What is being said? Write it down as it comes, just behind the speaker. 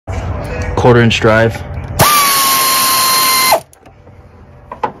1/4" drive.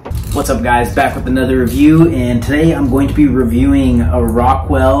 What's up guys, back with another review, and today I'm going to be reviewing a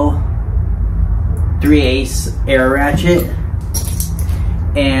Rockwell 3/8 air ratchet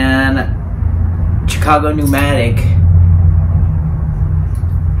and Chicago pneumatic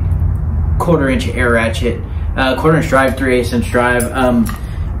 1/4" air ratchet, 1/4" drive, 3/8" drive.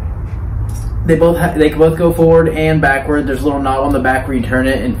 They can both go forward and backward. There's a little knob on the back where you turn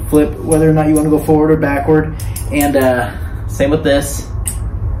it and flip whether or not you want to go forward or backward. And same with this.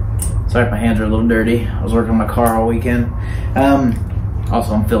 Sorry if my hands are a little dirty. I was working on my car all weekend.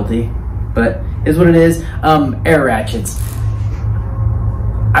 Also, I'm filthy, but it's what it is. Air ratchets.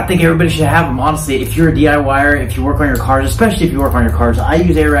 I think everybody should have them, honestly. If you're a DIYer, if you work on your cars, especially if you work on your cars. I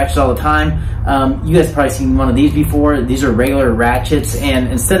use air ratchets all the time. You guys have probably seen one of these before. These are regular ratchets, and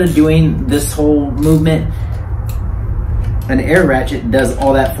instead of doing this whole movement, an air ratchet does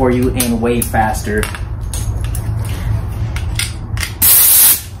all that for you and way faster.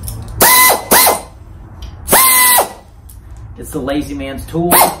 It's the lazy man's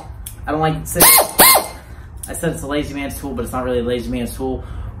tool. I don't like to say it. I said it's a lazy man's tool, but it's not really a lazy man's tool.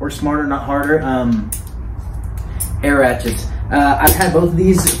 Work smarter, not harder. Air ratchets. I've had both of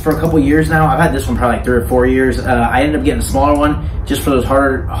these for a couple years now. I've had this one probably like 3 or 4 years. I ended up getting a smaller one just for those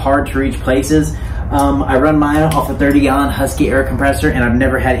hard to reach places. I run mine off a 30-gallon Husky air compressor, and I've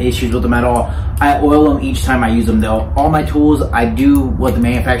never had issues with them at all. I oil them each time I use them though. All my tools, I do what the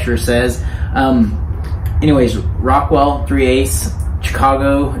manufacturer says. Anyways, Rockwell 3/8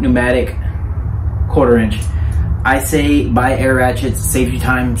 Chicago pneumatic 1/4". I say buy air ratchets, saves you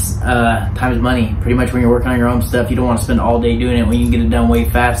times money. Pretty much when you're working on your own stuff, you don't want to spend all day doing it when you can get it done way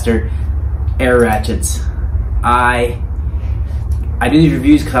faster. Air ratchets. I do these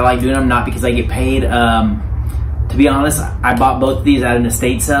reviews because I like doing them, not because I get paid. To be honest, I bought both of these at an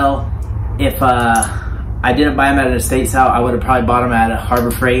estate sale. If I didn't buy them at an estate sale, I would have probably bought them at a Harbor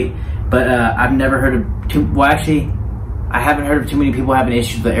Freight. But I've never heard of well, actually, I haven't heard of too many people having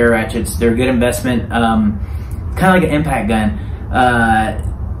issues with air ratchets. They're a good investment. Kind of like an impact gun.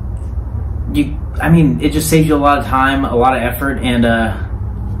 I mean, it just saves you a lot of time, a lot of effort, and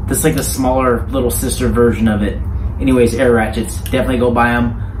this is like the smaller little sister version of it. Anyways, air ratchets, definitely go buy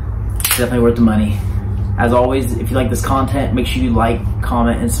them. Definitely worth the money. As always, if you like this content, make sure you like,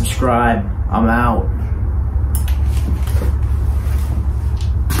 comment, and subscribe. I'm out.